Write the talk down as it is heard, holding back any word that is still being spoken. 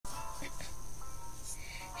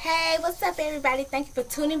Hey, what's up everybody? Thank you for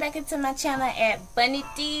tuning back into my channel at Bunny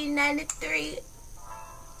D93.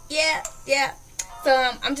 Yeah.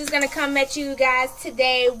 So I'm just gonna come at you guys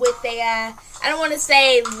today with a I don't want to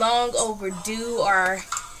say long overdue or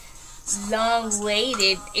long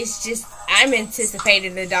waited. It's just I'm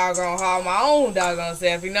anticipating the doggone haul my own doggone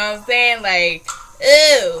self. You know what I'm saying? Like,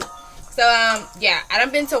 ew. So yeah, I done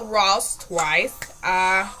been to Ross twice.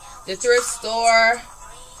 The thrift store.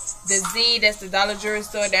 The Z, that's the Dollar Jewelry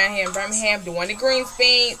store down here in Birmingham. The one in Green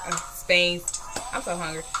Springs. I'm so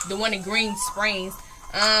hungry. The one in Green Springs.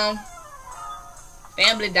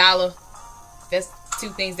 Family Dollar. That's two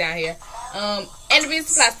things down here. And the beauty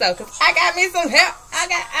supply store. Cause I got me some help. I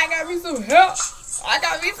got me some help. I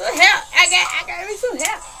got me some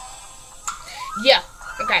help. Yeah.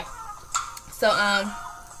 Okay. So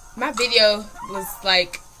my video was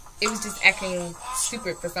like, it was just acting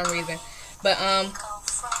stupid for some reason. But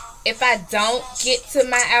if I don't get to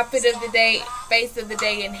my outfit of the day, face of the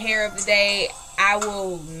day, and hair of the day, I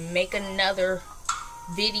will make another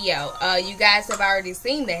video. You guys have already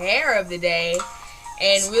seen the hair of the day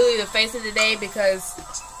and really the face of the day, because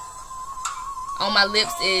on my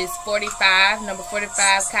lips is 45, number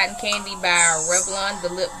 45 Cotton Candy by Revlon,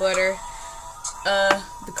 the lip butter.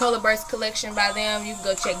 The Color Burst collection by them. You can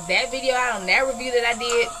go check that video out on that review that I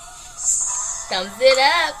did. Thumbs it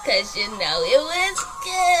up, cause you know it was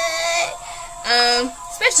good.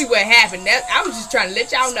 Especially what happened. I was just trying to let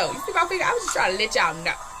y'all know. You see my finger? I was just trying to let y'all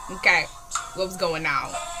know, okay, what was going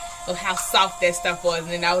on, of how soft that stuff was,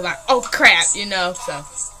 and then I was like, oh crap, you know. So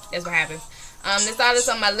that's what happens. That's all that's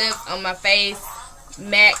on my lips, on my face.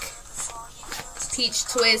 MAC Peach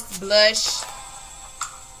Twist blush.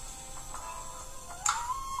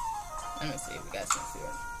 Let me see if you guys can see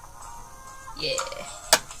it. Yeah.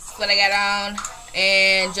 What I got on,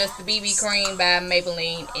 and just the BB cream by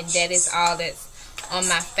Maybelline, and that is all that's on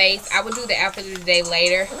my face. I will do the outfit of the day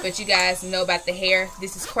later, but you guys know about the hair.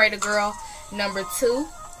 This is Creta Girl number 2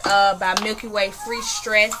 by MilkyWay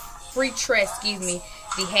Freetress, excuse me,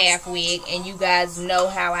 the half wig, and you guys know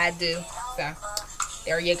how I do. So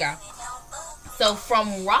there you go. So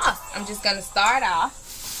from Ross, I'm just gonna start off.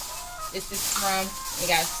 This is from, you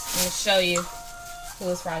guys, I'm gonna show you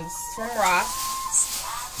who it's from. This is from Ross.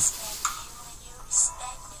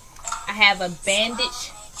 I have a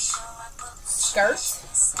bandage skirt.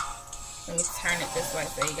 Let me turn it this way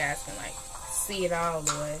so you guys can like see it all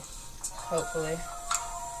the way, hopefully.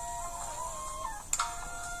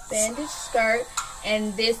 Bandage skirt,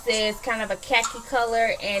 and this is kind of a khaki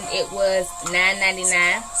color, and it was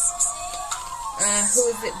 $9.99. Who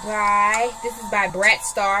is it by? This is by Brat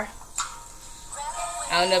Star.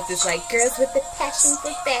 I don't know if it's like girls with the passion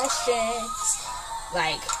for fashion.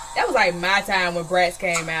 Like, that was like my time when Bratz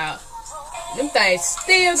came out. Them things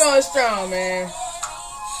still going strong, man.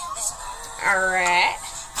 Alright.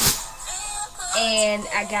 And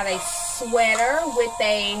I got a sweater with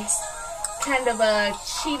a kind of a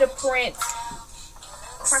cheetah print,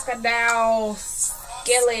 crocodile,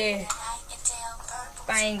 skelly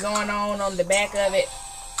thing going on the back of it.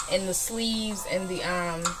 And the sleeves and the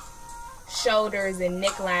shoulders and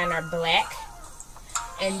neckline are black.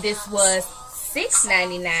 And this was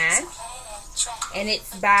 $6.99, and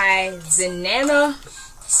it's by Zenana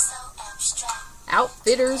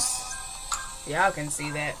Outfitters. Y'all can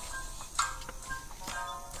see that.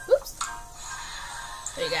 Oops.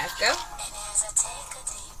 There you guys go.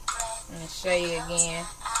 I'm gonna show you again.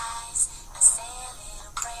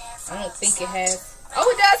 I don't think it has. Oh,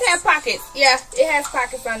 it does have pockets. Yeah, it has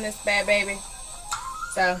pockets on this bad baby.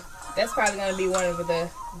 So that's probably gonna be one of the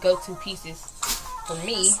go-to pieces for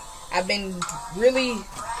me. I've been really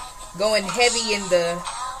going heavy in the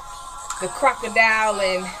crocodile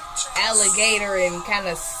and alligator and kind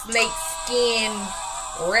of snake skin,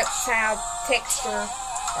 reptile texture,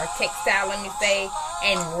 or textile, let me say,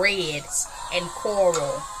 and red and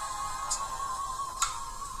coral.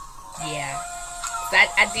 Yeah. So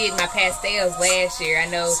I did my pastels last year. I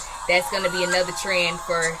know that's going to be another trend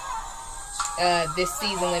for this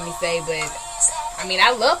season, let me say. But, I mean,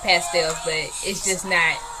 I love pastels, but it's just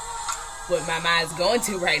not what my mind's going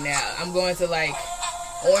to right now. I'm going to like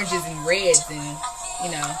oranges and reds and,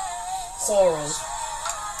 you know, corals.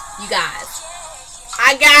 You guys,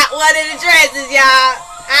 I got one of the dresses, y'all.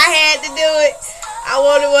 I had to do it. I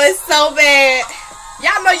wanted one so bad.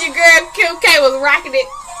 Y'all know your girl Kim K was rocking it.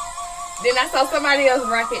 Then I saw somebody else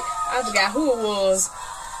rock it. I forgot who it was,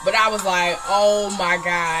 but I was like, oh my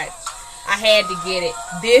god, I had to get it.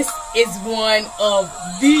 This is one of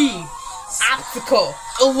the optical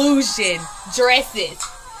illusion dresses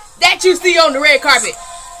that you see on the red carpet.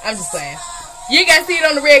 I'm just saying. You ain't gotta see it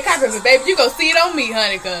on the red carpet, but baby, you gonna see it on me,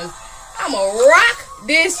 honey, cause I'ma rock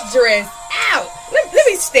this dress out. Let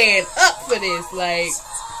me stand up for this, like,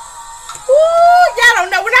 woo, y'all don't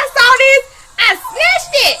know. When I saw this, I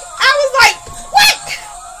snatched it. I was like, what?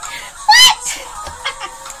 What?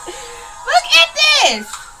 Look at this.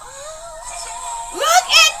 Look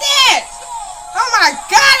at that. Oh my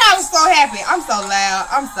God, I was so happy. I'm so loud.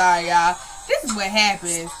 I'm sorry, y'all. This is what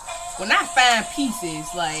happens when I find pieces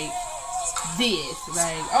like this.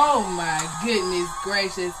 Like, oh my goodness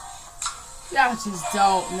gracious. Y'all just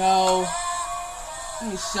don't know.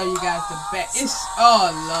 Let me show you guys the back. It's,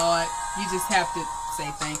 oh Lord. You just have to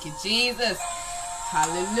say thank you, Jesus.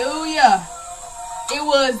 Hallelujah. It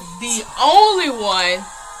was the only one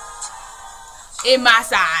in my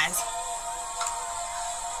size.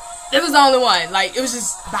 It was the only one. Like, it was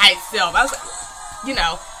just by itself. I was like, you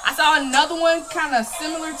know, I saw another one kind of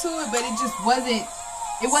similar to it, but it just wasn't,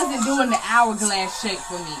 it wasn't doing the hourglass shape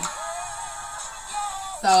for me.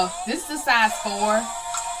 So, this is a size 4.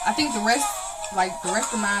 I think the rest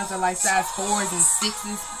of mine are like size 4s and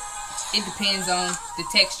 6s. It depends on the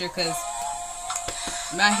texture, because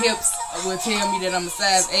my hips will tell me that I'm a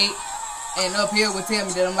size 8. And up here will tell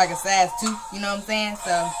me that I'm like a size 2. You know what I'm saying?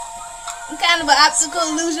 So, I'm kind of an optical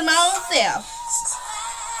illusion my own self.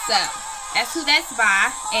 So, that's who that's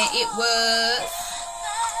by. And it was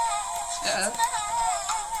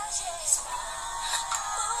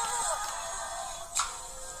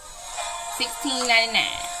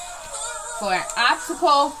 $16.99 for an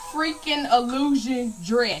optical freaking illusion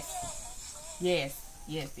dress. Yes,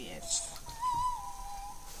 yes, yes.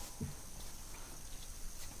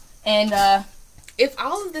 And if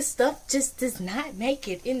all of this stuff just does not make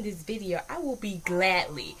it in this video, I will be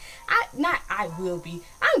gladly.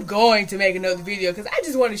 I'm going to make another video, because I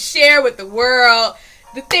just want to share with the world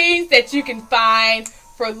the things that you can find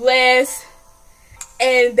for less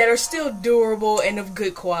and that are still durable and of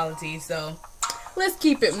good quality. So let's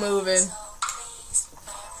keep it moving.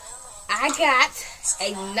 I got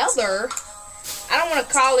another, I don't want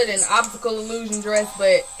to call it an optical illusion dress,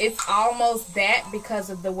 but it's almost that because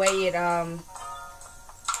of the way it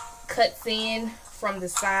cuts in from the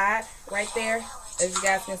side right there, as you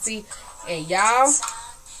guys can see. And y'all,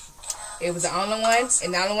 it was the only one,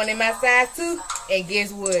 and the only one in my size too. And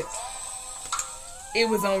guess what? It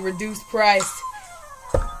was on reduced price.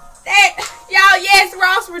 That, y'all, yes,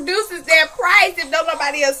 Ross reduces their price if don't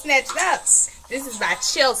nobody else snatch it up. This is by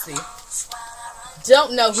Chelsea.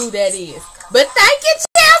 Don't know who that is, but thank you,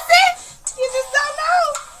 Chelsea. You just don't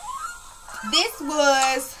know. This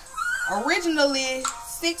was originally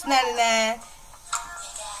 $6.99,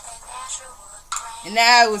 and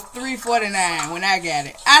now it was $3.49 when I got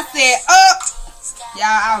it. I said, oh, y'all,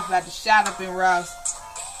 I was about to shot up in Ross.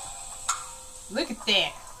 Look at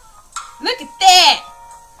that. Look at that.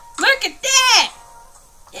 Look at that.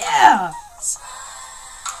 Yeah.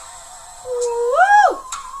 Woo.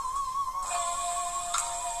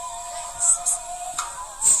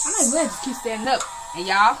 I might as well just keep standing up. And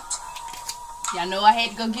y'all know I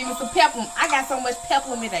had to go give me some peplum. I got so much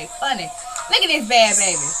peplum, it ain't funny. Look at this bad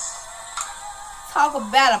baby. Talk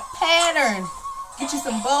about a pattern. Get you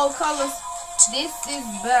some bold colors. This is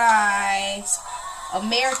by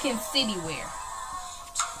American City Wear.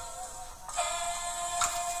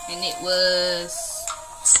 And it was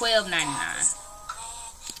 $12.99.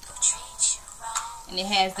 And it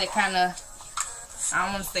has that kind of, I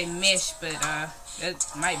don't want to say mesh, but that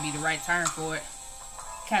might be the right term for it.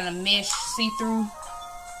 Kind of mesh see-through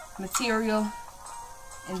material,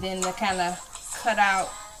 and then the kind of cut out,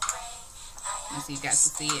 let me see if you guys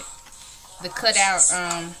can see it, the cut out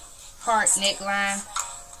heart neckline,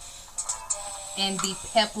 and the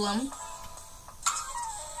peplum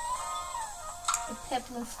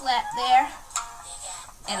flap there,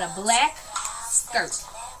 and a black skirt.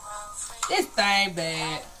 This thing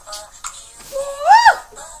bad. Woo!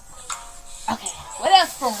 Okay, what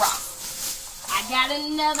else from Ross? I got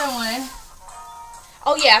another one.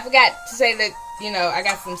 Oh yeah, I forgot to say that, you know, I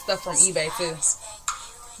got some stuff from eBay too.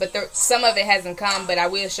 But some of it hasn't come, but I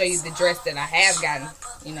will show you the dress that I have gotten,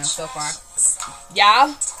 you know, so far.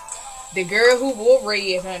 Y'all, the girl who wore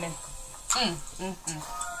red, honey.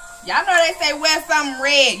 Y'all know they say wear something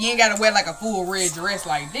red. You ain't got to wear like a full red dress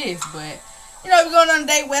like this, but, you know, if you're going on a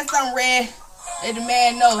date, wear something red. Let the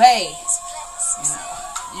man know, hey,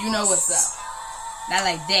 you know what's up. Not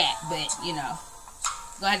like that, but, you know,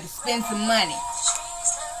 gonna have to spend some money.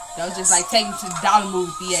 Don't just, like, take him to the dollar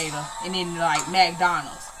movie theater and then, like,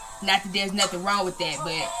 McDonald's. Not that there's nothing wrong with that,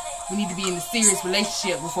 but we need to be in a serious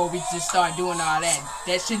relationship before we just start doing all that.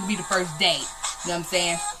 That shouldn't be the first date. You know what I'm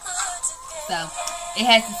saying? So, It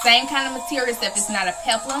has the same kind of material, except it's not a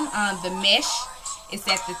peplum. The mesh is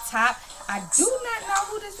at the top. I do not know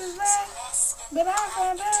who this is by, but I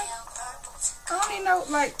found out. I don't even know,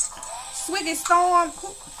 like, Swiggy Storm.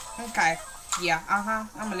 Okay, yeah, I'm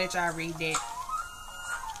gonna let y'all read that.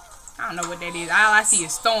 I don't know what that is. All I see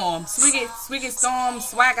is Storm. Swiggy Storm,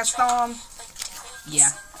 Swagger Storm.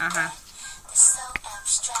 Yeah,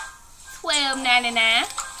 $12.99.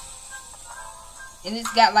 And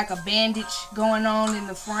it's got like a bandage going on in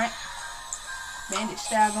the front. Bandage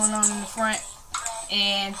style going on in the front.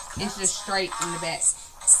 And it's just straight in the back.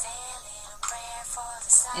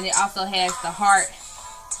 And it also has the heart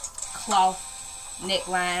cloth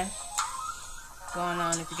neckline going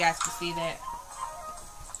on, if you guys can see that.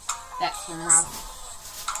 That's from Ross.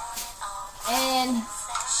 And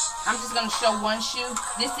I'm just going to show one shoe.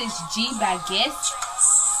 This is G by Guess.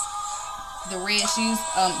 The red shoes.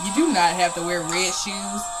 You do not have to wear red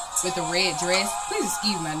shoes with a red dress. Please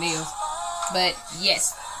excuse my nails. But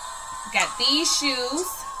yes, got these shoes.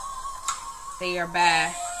 They are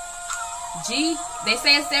by G. They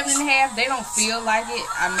say it's 7.5. They don't feel like it.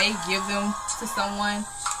 I may give them to someone,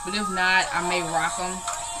 but if not, I may rock them.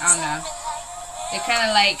 I don't know. They're kind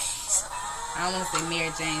of like, I don't want to say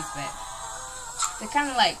Mary Jane's, but they're kind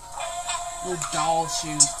of like little doll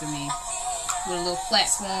shoes to me, with a little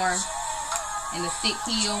platform and a thick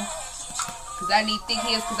heel, because I need thick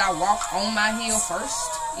heels because I walk on my heel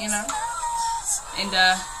first, you know, and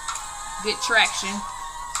good traction.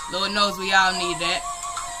 Lord knows we all need that.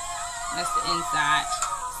 That's the inside.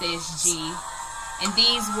 It says G, and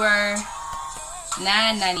these were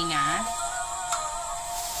 $9.99,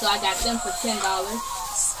 so I got them for $10.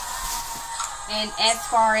 And as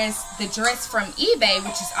far as the dress from eBay,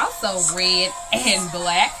 which is also red and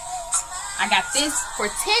black, I got this for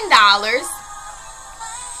 $10.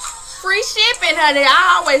 Free shipping, honey.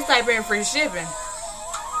 I always type in free shipping.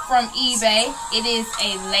 From eBay, it is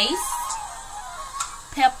a lace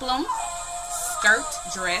peplum skirt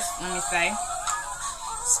dress, let me say.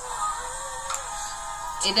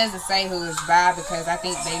 It doesn't say who it's by because I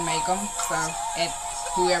think they make them, so at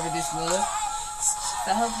whoever this was.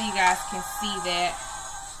 So hopefully you guys can see that.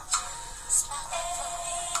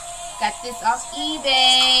 Got this off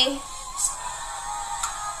eBay.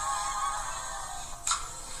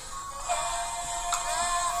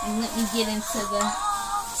 And let me get into the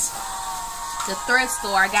thrift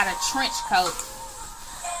store. I got a trench coat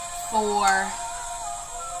for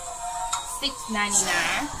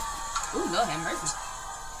 $6.99. Ooh, Lord have mercy.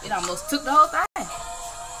 It almost took the whole thing.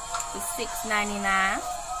 It's $6.99.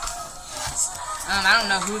 I don't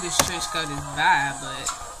know who this trench coat is by, but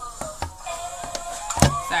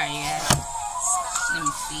sorry guys. Let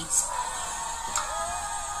me see.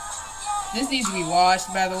 This needs to be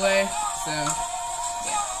washed, by the way, so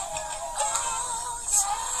yeah.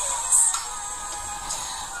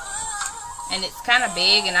 And it's kind of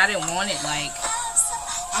big, and I didn't want it like,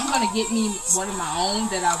 I'm gonna get me one of my own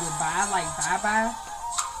that I would buy, like buy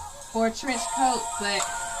for a trench coat, but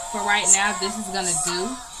for right now, this is gonna do,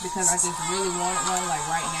 because I just really wanted one like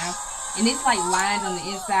right now. And it's like lined on the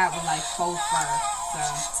inside with like faux fur. So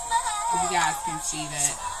if you guys can see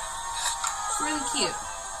that. It's really cute.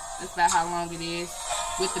 That's about how long it is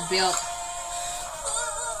with the belt.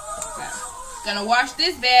 So, gonna wash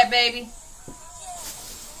this bad baby.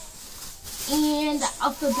 And I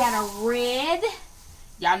also got a red.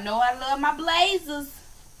 Y'all know I love my blazers.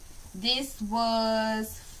 This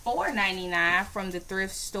was $4.99 from the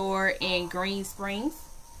thrift store in Green Springs.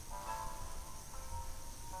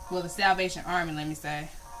 Well, the Salvation Army, let me say.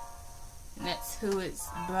 And that's who it's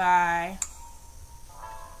by.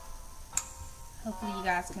 Hopefully you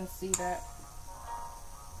guys can see that.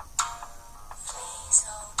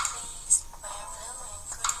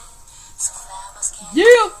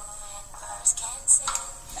 Yeah!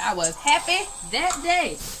 I was happy that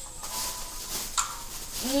day.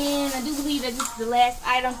 And I do believe that this is the last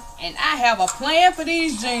item. And I have a plan for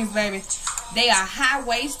these jeans, baby. They are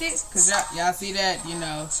high-waisted. Because y'all see that, you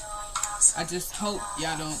know. I just hope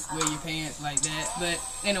y'all don't wear your pants like that. But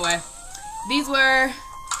anyway, these were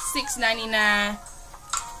 $6.99.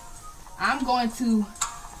 I'm going to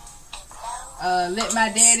let my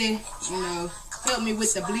daddy, you know, help me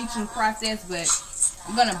with the bleaching process. But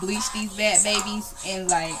I'm going to bleach these bad babies and,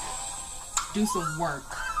 like, do some work.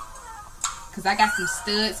 Because I got some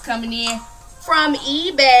studs coming in from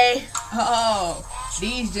eBay. Oh,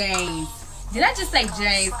 these jeans. Did I just say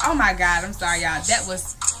jeans? Oh my God, I'm sorry y'all. That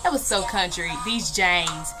was so country. These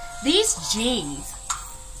jeans. These jeans.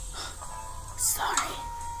 Sorry.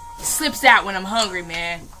 It slips out when I'm hungry,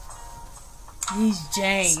 man. These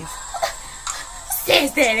jeans.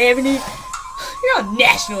 Says that, Ebony. You're on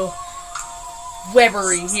national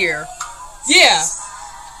Webery here. Yeah.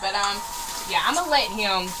 But, yeah, I'm gonna let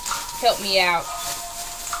him help me out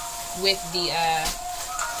with the, I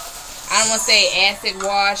don't want to say acid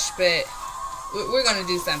wash, but we're gonna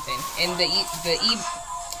do something. And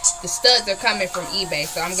the studs are coming from eBay,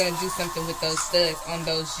 so I'm gonna do something with those studs on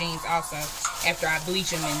those jeans also after I bleach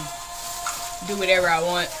them and do whatever I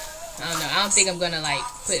want. I don't know. I don't think I'm gonna like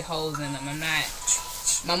put holes in them. I'm not.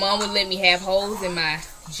 My mom would let me have holes in my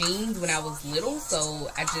jeans when I was little, so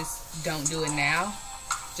I just don't do it now.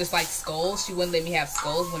 Just like skulls, she wouldn't let me have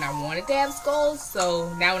skulls when I wanted to have skulls.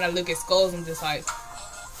 So now when I look at skulls, I'm just like,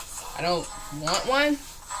 I don't want one.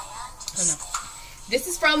 I don't know. This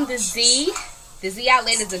is from the Z. The Z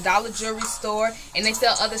Outlet is a dollar jewelry store, and they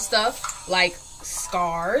sell other stuff like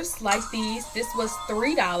scars like these. This was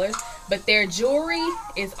 $3, but their jewelry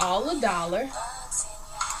is all $1.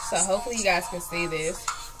 So hopefully you guys can see this.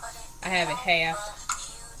 I have it half.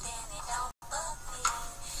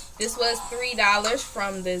 This was $3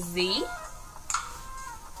 from the Z.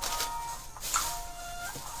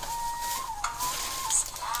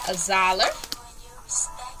 $1.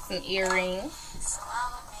 Some earrings.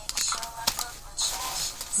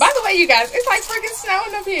 By the way, you guys, it's like freaking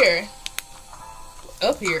snowing up here.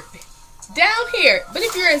 Up here. Down here. But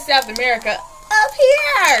if you're in South America, up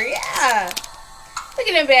here. Yeah. Look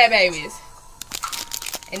at them bad babies.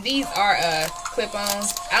 And these are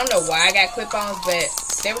clip-ons. I don't know why I got clip-ons, but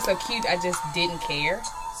they were so cute, I just didn't care.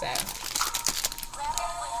 So,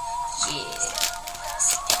 yeah.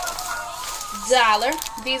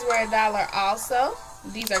 $1. These were $1 also.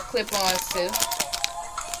 These are clip-ons too.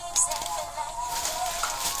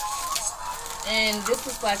 And this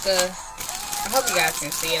is like a, I hope you guys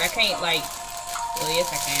can see it. I can't like, well, yes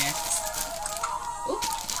I can. Ooh.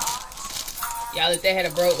 Y'all, if that had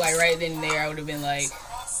a broke like right then and there, I would have been like,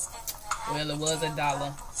 well, it was $1.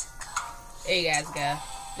 There you guys go.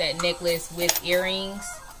 That necklace with earrings.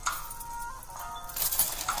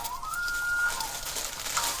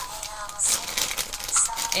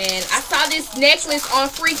 And I saw this necklace on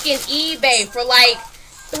freaking eBay for like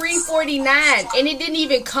 $3.49, and it didn't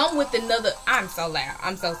even come with another. I'm so loud.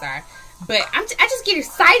 I'm so sorry, but I just get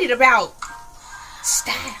excited about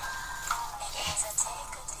style.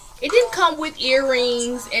 It didn't come with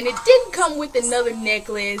earrings, and it didn't come with another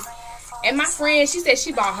necklace. And my friend, she said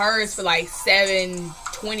she bought hers for like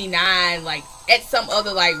 $7.29, like at some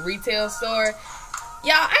other like retail store.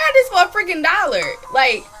 Y'all, I got this for a freaking $1.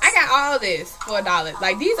 Like, I got all this for $1.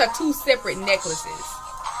 Like, these are 2 separate necklaces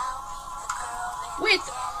with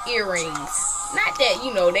earrings. Not that,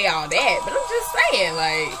 you know, they all that, but I'm just saying,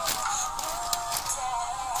 like,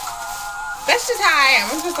 that's just how I am.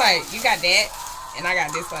 I'm just like, you got that, and I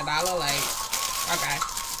got this for $1. Like, okay.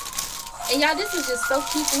 And y'all, this is just so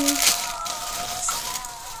cute to me.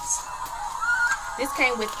 This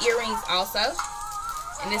came with earrings also,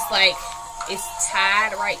 and it's like, it's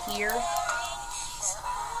tied right here,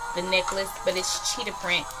 the necklace, but it's cheetah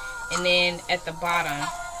print, and then at the bottom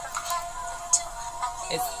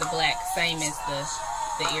it's the black, same as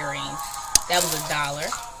the earrings. That was $1.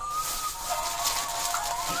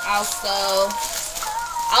 And also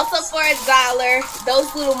for $1, those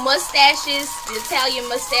little mustaches, the Italian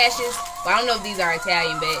mustaches. Well, I don't know if these are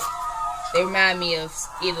Italian, but they remind me of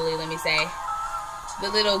Italy, let me say. The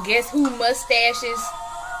little Guess Who mustaches.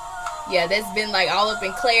 Yeah, that's been like all up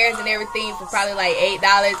in Claire's and everything for probably like $8.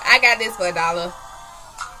 I got this for $1.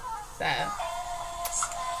 So,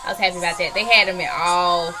 I was happy about that. They had them in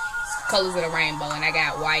all colors of the rainbow, and I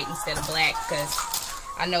got white instead of black because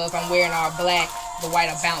I know if I'm wearing all black, the white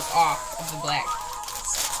will bounce off of the black.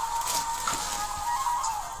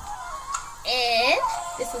 And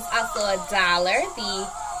this was also $1. The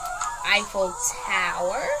Eiffel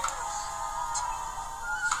Tower.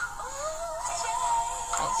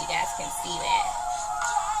 Hope you guys can see that.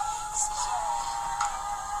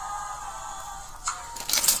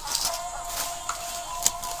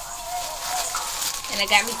 And I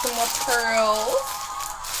got me some more pearls,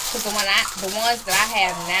 because the ones that I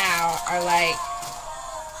have now are like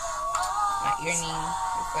my earring.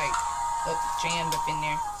 It's like jammed up in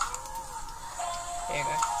there. There you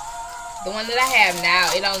go. The one that I have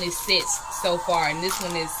now, it only sits so far, and this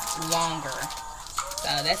one is longer. So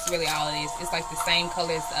that's really all it is. It's like the same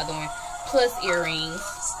color as the other one, plus earrings.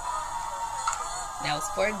 That was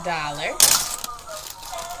for $1.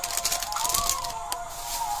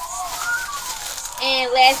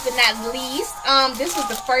 And last but not least, this was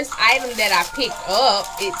the first item that I picked up.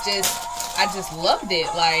 I just loved it.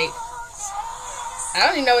 Like, I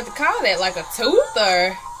don't even know what to call that. Like a tooth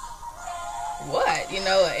or what? You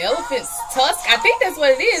know, an elephant's tusk. I think that's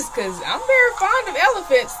what it is, because I'm very fond of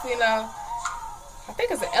elephants, you know. I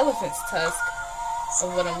think it's an elephant's tusk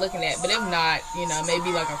of what I'm looking at. But if not, you know,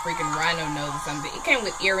 maybe like a freaking rhino nose or something. It came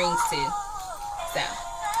with earrings too. So,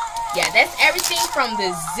 yeah, that's everything from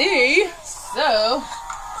the zoo. So,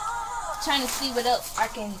 trying to see what else I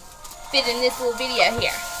can fit in this little video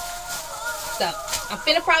here. So, I'm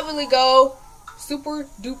finna probably go super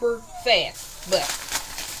duper fast. But,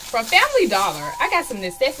 from Family Dollar, I got some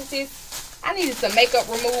necessities. I needed some makeup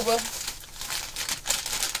remover.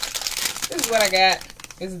 This is what I got.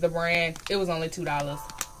 This is the brand. It was only $2.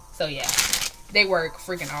 So, yeah. They work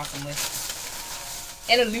freaking awesomely.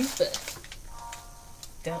 And a loofah.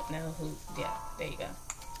 Don't know who. Yeah, there you go.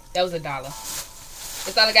 That was $1.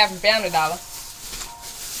 That's all I got from Family Dollar.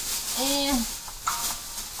 And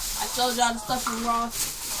I showed y'all the stuff from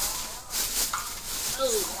Ross.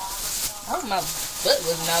 Oh, I hope my butt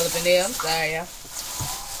wasn't all up in there. I'm sorry, y'all.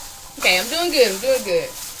 Okay, I'm doing good. I'm doing good.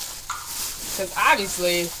 Because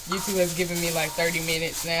obviously, YouTube has given me like 30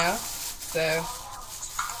 minutes now. So,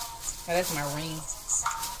 oh, that's my ring.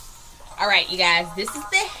 Alright, you guys. This is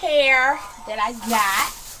the hair that I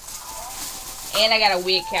got. And I got a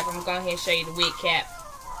wig cap. I'm going to go ahead and show you the wig cap.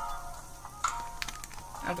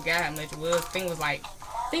 I forgot how much it was. I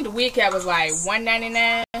think the wig cap was like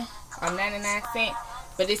 $1.99 or 99 cents.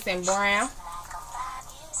 But it's in brown.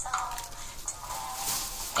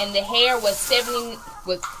 And the hair was $79.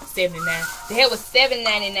 The hair was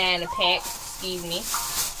 $7.99 a pack. Excuse me.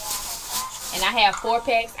 And I have 4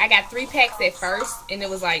 packs. I got 3 packs at first, and it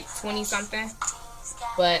was like 20 something.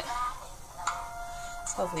 But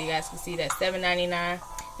hopefully you guys can see that $7.99.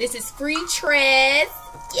 This is Fretress.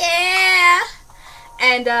 Yeah.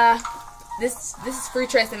 And this is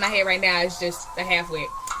Fretress in my hair right now. It's just a HalfWig.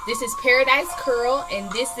 This is Paradise Curl, and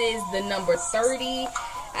this is the number 30.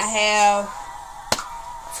 I have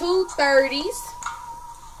 2 30s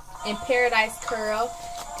in Paradise Curl,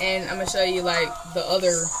 and I'm gonna show you like the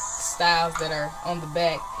other styles that are on the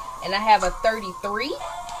back. And I have a 33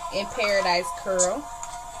 in Paradise Curl,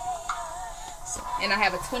 and I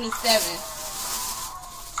have a 27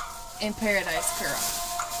 in Paradise Curl.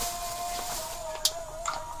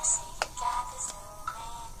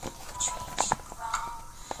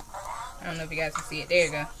 I don't know if you guys can see it. There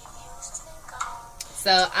you go.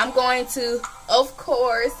 So I'm going to, of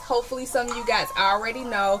course, hopefully some of you guys already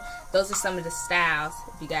know, those are some of the styles,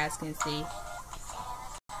 if you guys can see.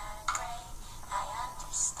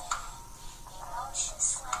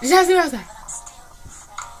 Did y'all see what I was like?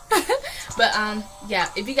 But, yeah,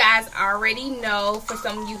 if you guys already know, for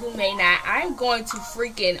some of you who may not, I'm going to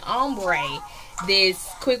freaking ombre this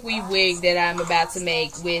quick weave wig that I'm about to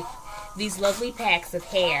make with these lovely packs of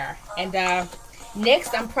hair. And,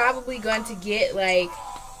 next, I'm probably going to get, like,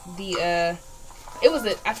 the,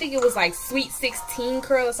 I think it was, like, Sweet 16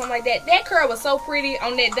 curl or something like that. That curl was so pretty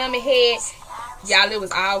on that dummy head. Y'all, it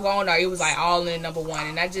was all gone, or it was, like, all in number 1.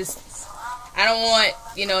 And I don't want,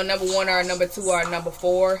 you know, number 1 or number 2 or number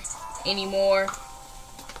 4 anymore.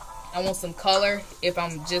 I want some color if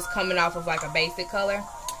I'm just coming off of, like, a basic color.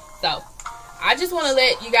 So, I just want to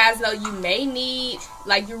let you guys know you may need,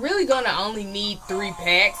 like, you're really going to only need 3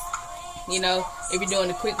 packs. You know, if you're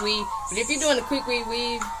doing a quick weave. But if you're doing a quick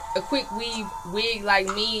weave wig like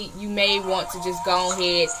me, you may want to just go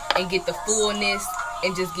ahead and get the fullness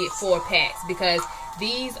and just get 4 packs, because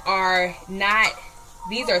these are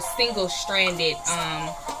single stranded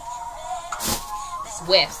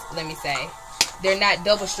wefts, let me say. They're not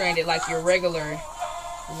double stranded like your regular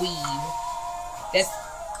weave. That's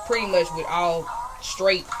pretty much with all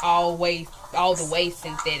straight, all the way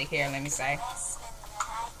synthetic hair, let me say.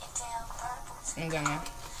 I'm gonna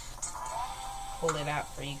pull it out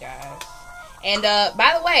for you guys. And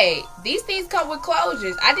by the way, these things come with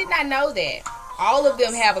closures. I did not know that. All of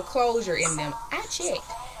them have a closure in them. I checked.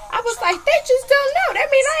 I was like, they just don't know. That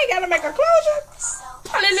means I ain't gotta make a closure.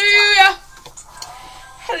 Hallelujah.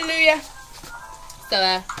 Hallelujah.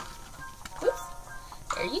 So, oops.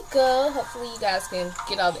 There you go. Hopefully you guys can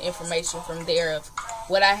get all the information from there of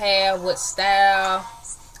what I have, what style.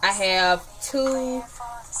 I have 2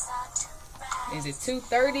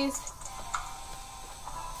 30s?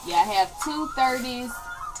 Yeah, I have 2 30s.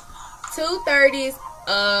 2 30s,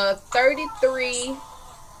 33,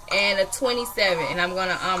 and a 27. And I'm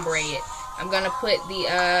gonna ombre it. I'm gonna put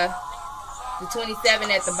the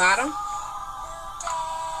 27 at the bottom.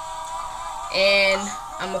 And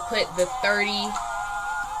I'm gonna put the 30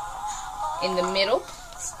 in the middle.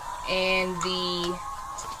 And the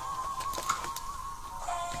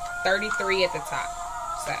 33 at the top.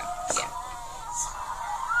 So, yeah.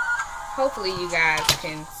 Hopefully you guys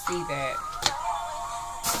can see that.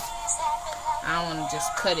 I don't want to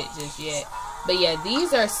just cut it just yet. But yeah,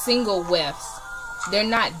 these are single wefts. They're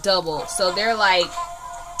not double. So they're like,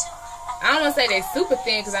 I don't want to say they're super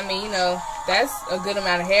thin, because I mean, you know, that's a good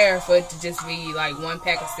amount of hair for it to just be like one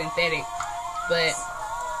pack of synthetic. But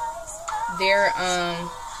they're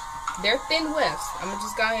thin wefts. I'm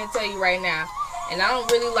just going to tell you right now. And I don't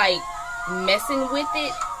really like messing with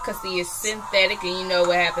it, because see, it's synthetic, and you know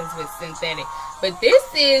what happens with synthetic. But this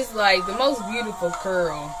is like the most beautiful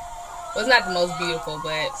curl. Well, it's not the most beautiful,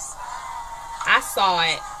 but I saw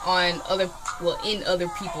it on in other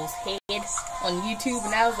people's heads on YouTube,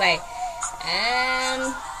 and I was like,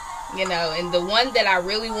 you know, and the one that I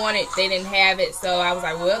really wanted, they didn't have it, so I was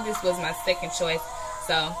like, well, this was my second choice,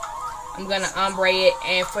 so I'm gonna ombre it.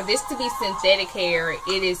 And for this to be synthetic hair,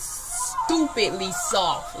 it is stupidly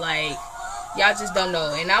soft, like, y'all just don't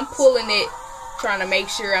know. And I'm pulling it, trying to make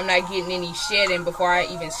sure I'm not getting any shedding before I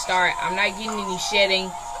even start. I'm not getting any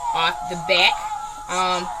shedding off the back.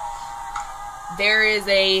 There's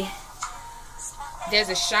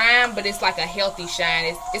a shine, but it's like a healthy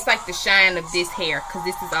shine. It's like the shine of this hair, because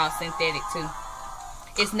this is all synthetic too.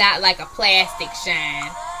 It's not like a plastic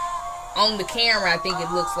shine. On the camera, I think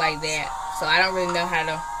it looks like that. So I don't really know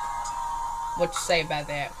what to say about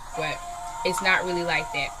that, but it's not really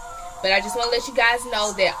like that. But I just want to let you guys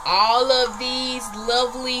know that all of these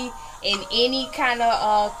lovely, in any kind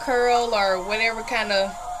of curl or whatever kind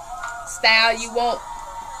of style you want,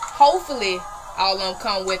 hopefully all of them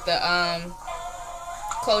come with the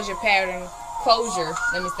closure pattern. Closure,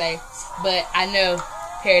 let me say. But I know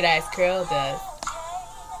Paradise Curl does.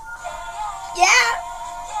 Yeah.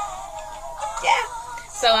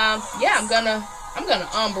 So yeah, I'm gonna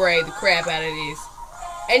ombre the crap out of this,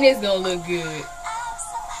 and it's gonna look good.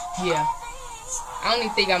 Yeah, I don't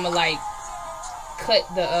even think I'm gonna like cut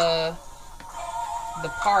the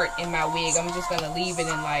part in my wig. I'm just gonna leave it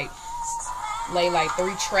and like lay like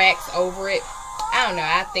 3 tracks over it. I don't know,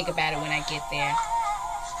 I'll think about it when I get there.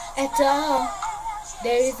 After all,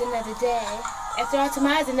 there is another day. After all,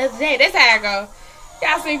 tomorrow's another day. That's how I go.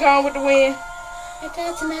 Y'all see Gone with the Wind? After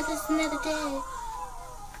all, tomorrow's another day.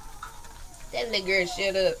 That little girl,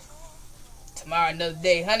 shut up. Tomorrow another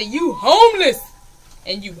day. Honey, you homeless.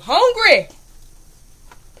 And you hungry.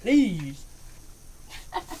 Please.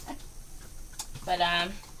 But,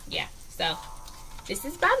 yeah. So, this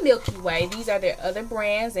is by MilkyWay. These are their other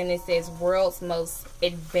brands. And it says World's Most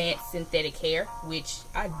Advanced Synthetic Hair. Which,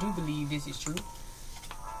 I do believe this is true.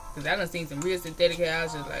 Because I done seen some real synthetic hair. I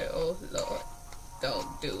was just like, oh, Lord.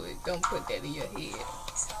 Don't do it. Don't put that in your head.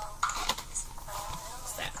 So.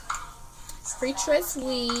 Fretress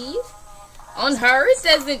weave. On her, it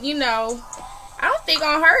doesn't, you know, I don't think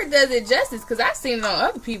on her it does it justice, because I've seen it on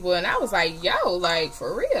other people, and I was like, yo, like,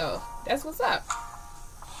 for real, that's what's up.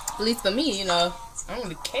 At least for me, you know, I don't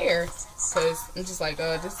really care, because I'm just like,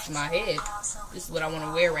 oh, this is my head. This is what I want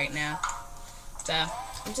to wear right now. So,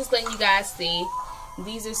 I'm just letting you guys see.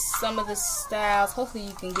 These are some of the styles. Hopefully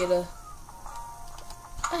you can get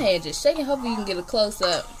my hand just shaking. Hopefully you can get a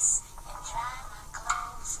close-up,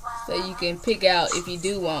 so you can pick out, if you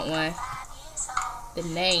do want one, the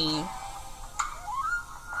name.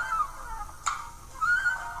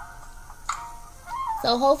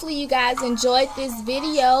 So hopefully you guys enjoyed this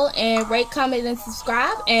video, and rate, comment, and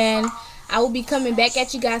subscribe, and I will be coming back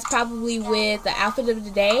at you guys probably with the outfit of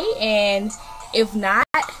the day. And if not,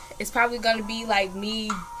 it's probably going to be like me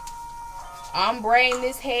ombreing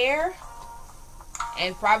this hair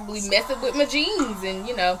and probably messing with my jeans, and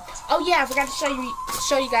you know. Oh yeah, I forgot to show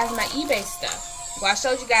you guys my eBay stuff. Well, I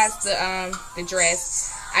showed you guys the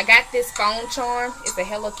dress. I got this phone charm. It's a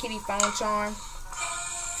Hello Kitty phone charm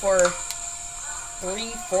for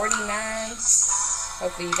 $3.49.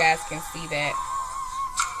 Hopefully you guys can see that.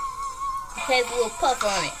 It has a little puff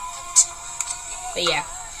on it. But yeah,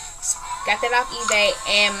 got that off eBay,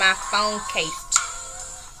 and my phone case.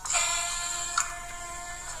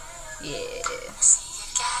 Yeah.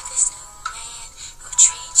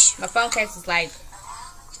 My phone case is like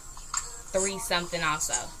 $3 something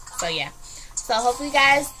also. So yeah. So hopefully you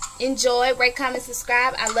guys enjoy. Rate, comment,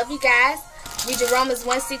 subscribe. I love you guys. Read your Romans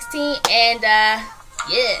 1:16, and yeah,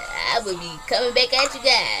 I will be coming back at you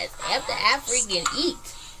guys after I freaking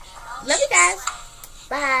eat. Love you guys.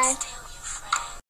 Bye.